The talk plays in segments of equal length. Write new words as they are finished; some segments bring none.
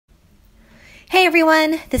Hey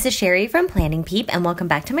everyone, this is Sherry from Planning Peep and welcome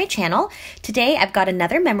back to my channel. Today I've got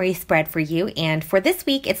another memory spread for you, and for this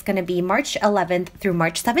week it's going to be March 11th through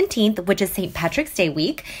March 17th, which is St. Patrick's Day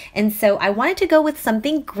week. And so I wanted to go with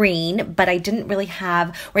something green, but I didn't really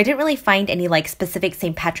find any like specific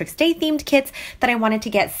St. Patrick's Day themed kits that I wanted to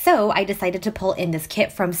get, so I decided to pull in this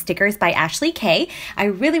kit from Stickers by Ashley K. I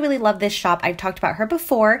really love this shop. I've talked about her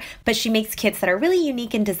before, but she makes kits that are really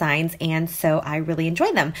unique in designs, and so I really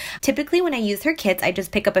enjoy them. Typically when I use her kits, I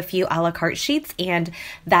just pick up a few a la carte sheets, and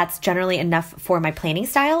that's generally enough for my planning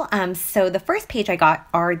style. So the first page I got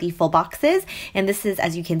are the full boxes, and this is,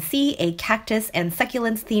 as you can see, a cactus and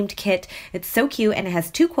succulents themed kit. It's so cute, and it has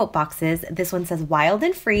two quote boxes. This one says wild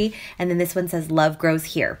and free, and then this one says love grows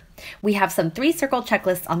here. We have some 3-circle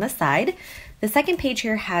checklists on the side. The second page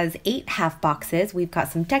here has 8 half boxes. We've got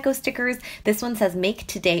some deco stickers. This one says make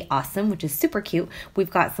today awesome, which is super cute.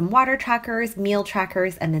 We've got some water trackers, meal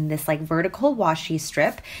trackers, and then this like vertical washi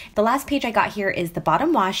strip. The last page I got here is the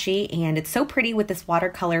bottom washi, and it's so pretty with this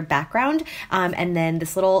watercolor background. And then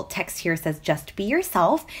this little text here says just be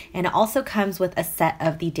yourself, and it also comes with a set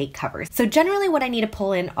of the date covers. So generally what I need to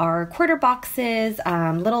pull in are quarter boxes,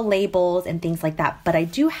 little labels, and things like that. But I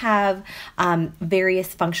do have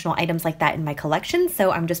various functional items like that in my collection,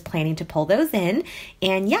 so I'm just planning to pull those in.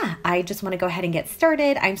 And yeah, I just want to go ahead and get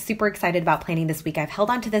started. I'm super excited about planning this week. I've held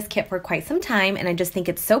on to this kit for quite some time, and I just think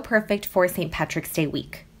it's so perfect for St. Patrick's Day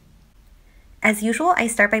week. As usual, I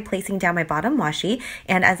start by placing down my bottom washi,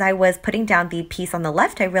 and as I was putting down the piece on the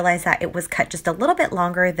left, I realized that it was cut just a little bit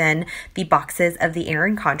longer than the boxes of the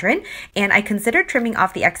Erin Condren, and I considered trimming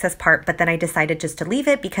off the excess part, but then I decided just to leave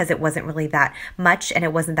it because it wasn't really that much and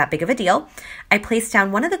it wasn't that big of a deal. I placed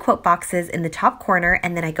down one of the quote boxes in the top corner,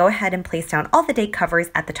 and then I go ahead and place down all the date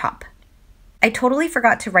covers at the top. I totally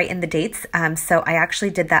forgot to write in the dates, so I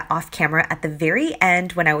actually did that off camera at the very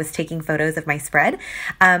end when I was taking photos of my spread.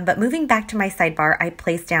 But moving back to my sidebar, I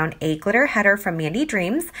placed down a glitter header from Mandy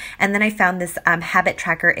Dreams, and then I found this habit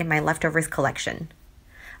tracker in my leftovers collection.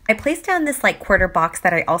 I placed down this like quarter box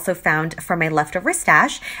that I also found from my leftover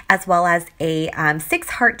stash, as well as a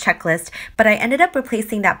 6-heart checklist, but I ended up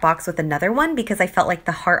replacing that box with another one because I felt like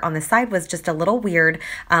the heart on the side was just a little weird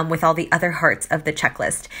with all the other hearts of the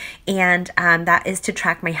checklist. And that is to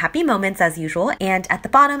track my happy moments as usual. And at the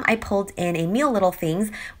bottom, I pulled in a meal little things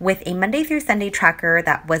with a Monday through Sunday tracker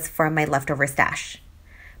that was from my leftover stash.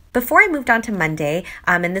 Before I moved on to Monday,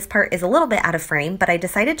 and this part is a little bit out of frame, but I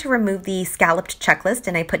decided to remove the scalloped checklist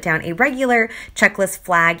and I put down a regular checklist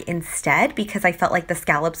flag instead because I felt like the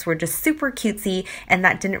scallops were just super cutesy and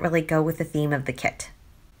that didn't really go with the theme of the kit.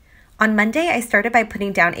 On Monday, I started by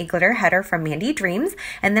putting down a glitter header from Mandy Dreams,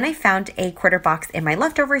 and then I found a quarter box in my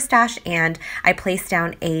leftover stash, and I placed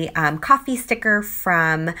down a coffee sticker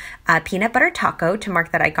from Peanut Butter Taco to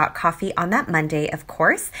mark that I got coffee on that Monday, of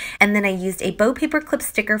course. And then I used a bow paper clip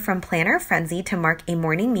sticker from Planner Frenzy to mark a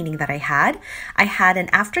morning meeting that I had. I had an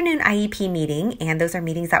afternoon IEP meeting, and those are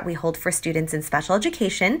meetings that we hold for students in special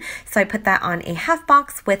education, so I put that on a half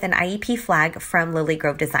box with an IEP flag from Lily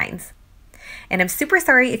Grove Designs. And I'm super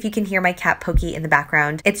sorry if you can hear my cat Pokey in the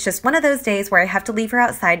background. It's just one of those days where I have to leave her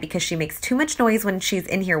outside because she makes too much noise when she's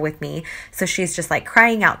in here with me. So she's just like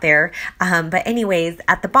crying out there. But anyways,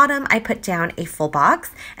 at the bottom, I put down a full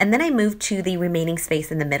box, and then I moved to the remaining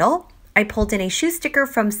space in the middle. I pulled in a shoe sticker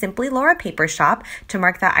from Simply Laura Paper Shop to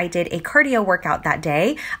mark that I did a cardio workout that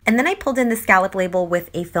day. And then I pulled in the scallop label with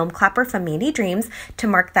a film clapper from Mandy Dreams to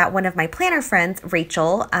mark that one of my planner friends,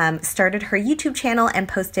 Rachel, started her YouTube channel and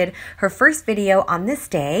posted her first video on this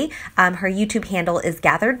day. Her YouTube handle is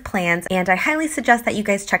Gathered Plans, and I highly suggest that you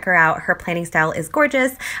guys check her out. Her planning style is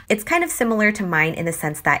gorgeous. It's kind of similar to mine in the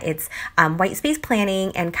sense that it's white space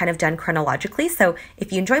planning and kind of done chronologically. So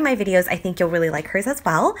if you enjoy my videos, I think you'll really like hers as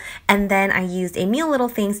well. And then I used a meal little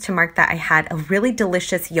things to mark that I had a really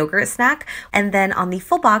delicious yogurt snack. And then on the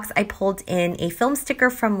full box, I pulled in a film sticker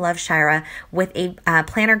from Love Shira with a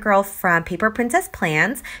planner girl from Paper Princess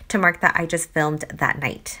Plans to mark that I just filmed that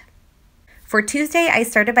night. For Tuesday, I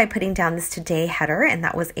started by putting down this today header, and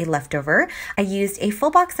that was a leftover. I used a full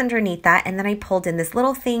box underneath that, and then I pulled in this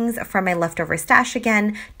little things from my leftover stash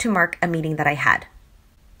again to mark a meeting that I had.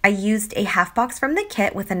 I used a half box from the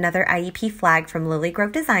kit with another IEP flag from Lily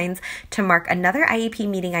Grove Designs to mark another IEP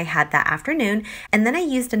meeting I had that afternoon. And then I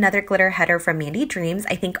used another glitter header from Mandy Dreams.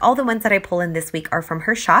 I think all the ones that I pull in this week are from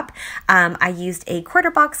her shop. I used a quarter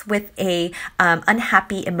box with a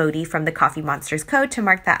unhappy emoji from the Coffee Monsters Code to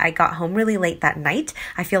mark that I got home really late that night.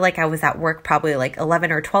 I feel like I was at work probably like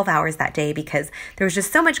 11 or 12 hours that day because there was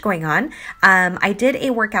just so much going on. I did a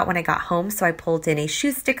workout when I got home, so I pulled in a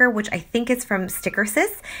shoe sticker, which I think is from Sticker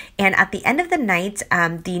Sis. And at the end of the night,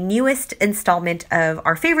 the newest installment of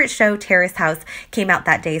our favorite show, Terrace House, came out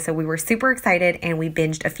that day. So we were super excited and we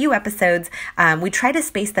binged a few episodes. We tried to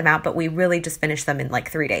space them out, but we really just finished them in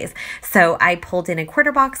like 3 days. So I pulled in a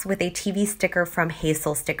quarter box with a TV sticker from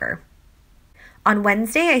Hazel Sticker. On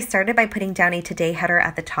Wednesday, I started by putting down a Today header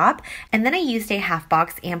at the top, and then I used a half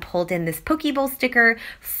box and pulled in this Poke Bowl sticker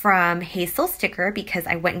from Hazel Sticker because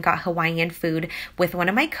I went and got Hawaiian food with one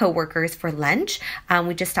of my coworkers for lunch.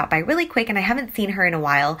 We just stopped by really quick, and I haven't seen her in a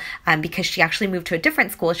while because she actually moved to a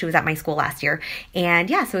different school. She was at my school last year, and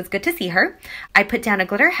yeah, so it's good to see her. I put down a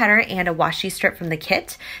glitter header and a washi strip from the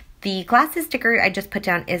kit. The glasses sticker I just put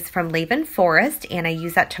down is from Laven Forest, and I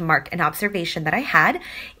use that to mark an observation that I had.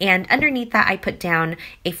 And underneath that, I put down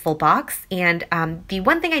a full box. And the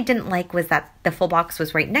one thing I didn't like was that the full box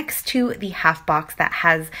was right next to the half box that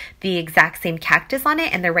has the exact same cactus on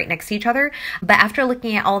it, and they're right next to each other. But after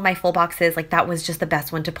looking at all of my full boxes, like that was just the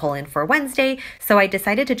best one to pull in for Wednesday. So I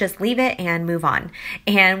decided to just leave it and move on.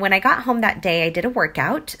 And when I got home that day, I did a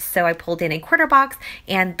workout. So I pulled in a quarter box,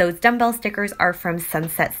 and those dumbbell stickers are from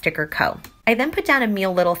Sunset Sticker Co. I then put down a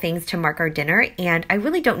meal little things to mark our dinner, and I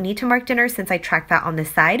really don't need to mark dinner since I track that on the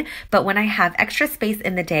side, but when I have extra space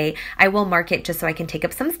in the day, I will mark it just so I can take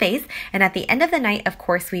up some space. And at the end of the night, of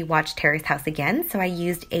course, we watched Terrace House again, so I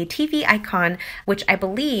used a TV icon, which I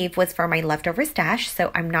believe was for my leftover stash,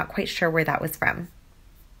 so I'm not quite sure where that was from.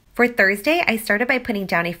 For Thursday, I started by putting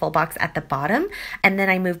down a full box at the bottom, and then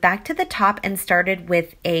I moved back to the top and started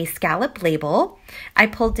with a scallop label. I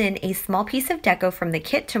pulled in a small piece of deco from the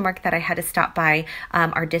kit to mark that I had to stop by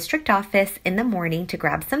our district office in the morning to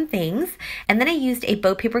grab some things, and then I used a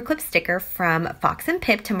bow paperclip sticker from Fox and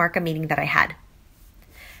Pip to mark a meeting that I had.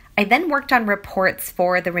 I then worked on reports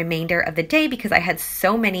for the remainder of the day because I had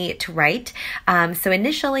so many to write. So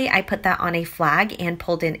initially I put that on a flag and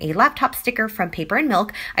pulled in a laptop sticker from Paper and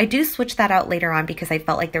Milk. I do switch that out later on because I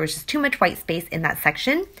felt like there was just too much white space in that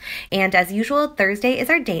section. And as usual, Thursday is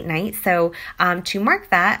our date night. So to mark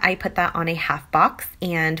that, I put that on a half box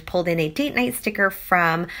and pulled in a date night sticker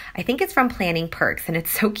from, I think it's from Planning Perks, and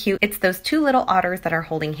it's so cute. It's those two little otters that are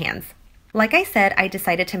holding hands. Like I said, I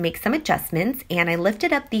decided to make some adjustments, and I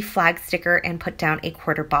lifted up the flag sticker and put down a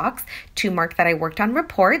quarter box to mark that I worked on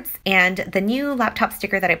reports, and the new laptop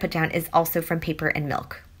sticker that I put down is also from Paper and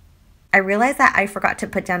Milk. I realized that I forgot to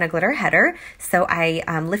put down a glitter header, so I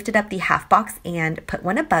lifted up the half box and put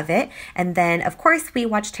one above it, and then of course we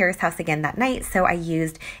watched Terrace House again that night, so I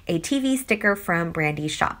used a TV sticker from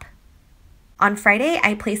Brandy's shop. On Friday,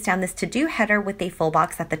 I placed down this to-do header with a full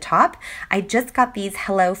box at the top. I just got these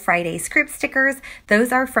Hello Friday script stickers.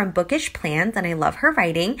 Those are from Bookish Plans, and I love her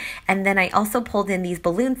writing. And then I also pulled in these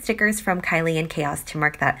balloon stickers from Kylie and Chaos to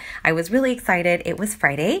mark that I was really excited. It was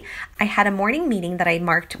Friday. I had a morning meeting that I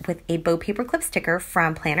marked with a bow paperclip sticker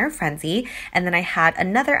from Planner Frenzy. And then I had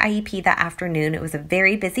another IEP that afternoon. It was a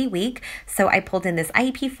very busy week, so I pulled in this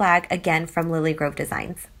IEP flag again from Lily Grove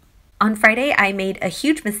Designs. On Friday, I made a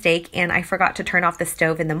huge mistake and I forgot to turn off the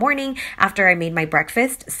stove in the morning after I made my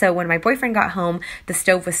breakfast. So when my boyfriend got home, the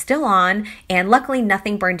stove was still on, and luckily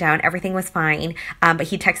nothing burned down. Everything was fine. But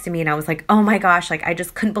he texted me and I was like, oh my gosh, like I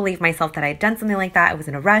just couldn't believe myself that I had done something like that. I was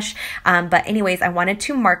in a rush. But anyways, I wanted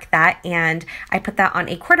to mark that, and I put that on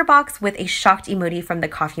a quarter box with a shocked emoji from the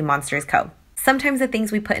Coffee Monsters Co. Sometimes the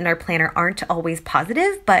things we put in our planner aren't always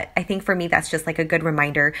positive, but I think for me, that's just like a good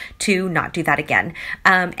reminder to not do that again.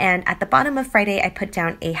 And at the bottom of Friday, I put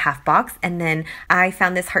down a half box, and then I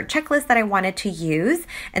found this heart checklist that I wanted to use.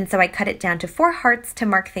 And so I cut it down to 4 hearts to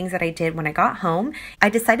mark things that I did when I got home. I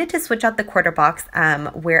decided to switch out the quarter box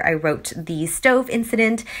where I wrote the stove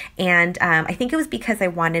incident. And I think it was because I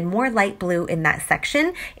wanted more light blue in that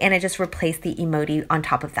section, and I just replaced the emoji on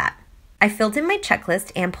top of that. I filled in my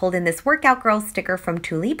checklist and pulled in this Workout Girl sticker from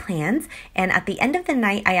Thule Plans, and at the end of the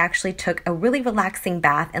night, I actually took a really relaxing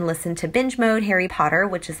bath and listened to Binge Mode Harry Potter,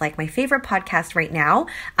 which is like my favorite podcast right now.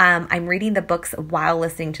 I'm reading the books while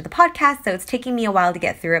listening to the podcast, so it's taking me a while to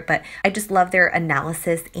get through it, but I just love their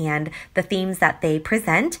analysis and the themes that they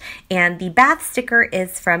present, and the bath sticker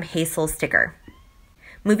is from Hazel Sticker.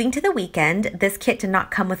 Moving to the weekend, this kit did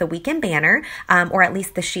not come with a weekend banner, or at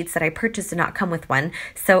least the sheets that I purchased did not come with one.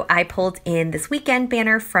 So I pulled in this weekend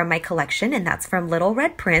banner from my collection, and that's from Little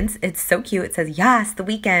Red Prince. It's so cute. It says, yes, the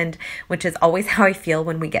weekend, which is always how I feel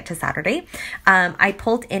when we get to Saturday. I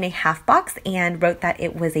pulled in a half box and wrote that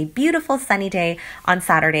it was a beautiful sunny day on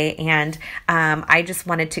Saturday, and I just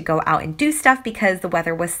wanted to go out and do stuff because the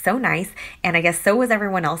weather was so nice, and I guess so was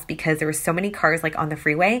everyone else because there were so many cars like on the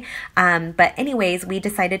freeway. But anyways, we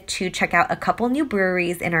decided to check out a couple new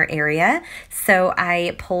breweries in our area. So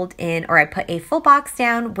I put a full box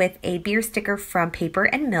down with a beer sticker from Paper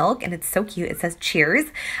and Milk, and it's so cute. It says cheers.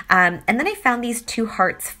 And then I found these 2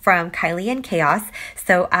 hearts from Kylie and Chaos.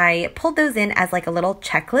 So I pulled those in as like a little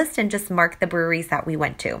checklist and just marked the breweries that we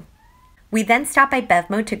went to. We then stopped by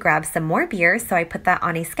Bevmo to grab some more beer, so I put that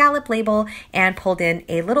on a scallop label and pulled in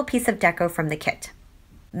a little piece of deco from the kit.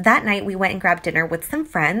 That night, we went and grabbed dinner with some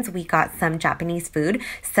friends. We got some Japanese food,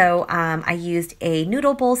 so I used a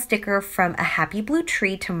noodle bowl sticker from a Happy Blue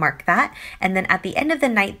Tree to mark that. And then at the end of the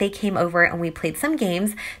night, they came over and we played some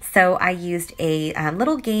games, so I used a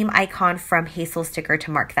little game icon from Hazel sticker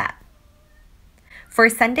to mark that. For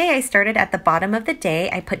Sunday, I started at the bottom of the day.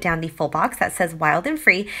 I put down the full box that says Wild and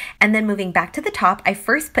Free, and then moving back to the top, I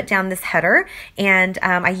first put down this header, and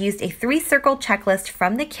I used a 3-circle checklist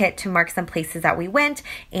from the kit to mark some places that we went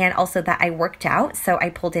and also that I worked out. So I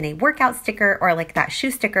pulled in a workout sticker, or like that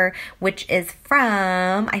shoe sticker, which is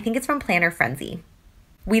from, I think it's from Planner Frenzy.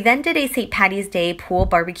 We then did a St. Patty's Day pool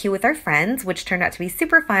barbecue with our friends, which turned out to be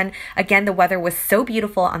super fun. Again, the weather was so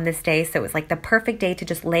beautiful on this day, so it was like the perfect day to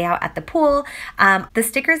just lay out at the pool. The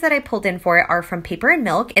stickers that I pulled in for it are from Paper and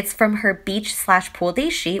Milk. It's from her beach/pool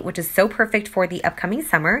day sheet, which is so perfect for the upcoming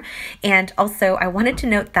summer. And also, I wanted to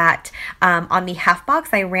note that on the half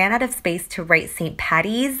box, I ran out of space to write St.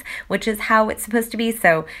 Patty's, which is how it's supposed to be,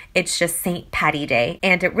 so it's just St. Patty Day.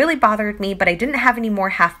 And it really bothered me, but I didn't have any more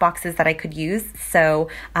half boxes that I could use, so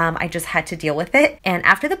I just had to deal with it. And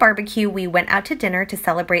after the barbecue, we went out to dinner to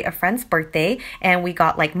celebrate a friend's birthday, and we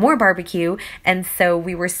got like more barbecue, and so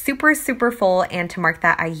we were super full, and to mark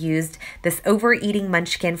that I used this overeating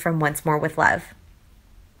munchkin from Once More with Love.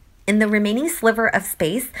 In the remaining sliver of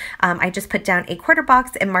space, I just put down a quarter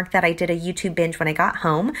box and marked that I did a YouTube binge when I got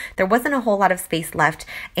home. There wasn't a whole lot of space left,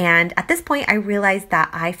 and at this point I realized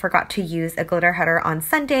that I forgot to use a glitter header on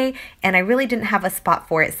Sunday, and I really didn't have a spot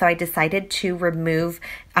for it, so I decided to remove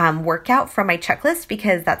workout from my checklist,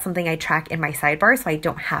 because that's something I track in my sidebar, so I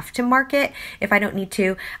don't have to mark it if I don't need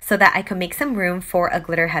to, so that I could make some room for a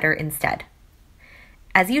glitter header instead.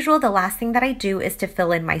 As usual, the last thing that I do is to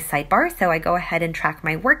fill in my sidebar, so I go ahead and track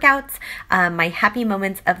my workouts, my happy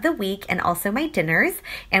moments of the week, and also my dinners.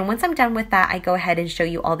 And once I'm done with that, I go ahead and show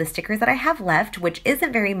you all the stickers that I have left, which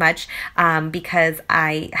isn't very much because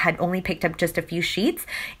I had only picked up just a few sheets.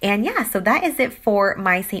 And yeah, so that is it for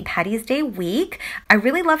my St. Patty's Day week. I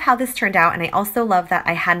really love how this turned out, and I also love that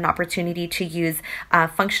I had an opportunity to use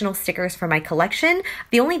functional stickers for my collection.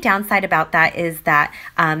 The only downside about that is that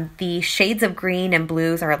the shades of green and blue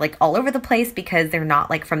are like all over the place because they're not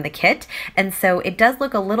like from the kit, and so it does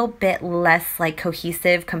look a little bit less like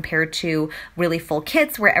cohesive compared to really full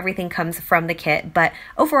kits where everything comes from the kit. But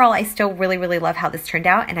overall, I still really love how this turned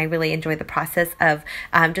out, and I really enjoy the process of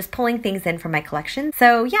just pulling things in from my collection.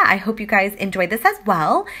 So yeah, I hope you guys enjoyed this as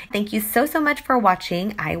well. Thank you so much for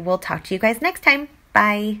watching. I will talk to you guys next time.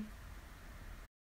 Bye.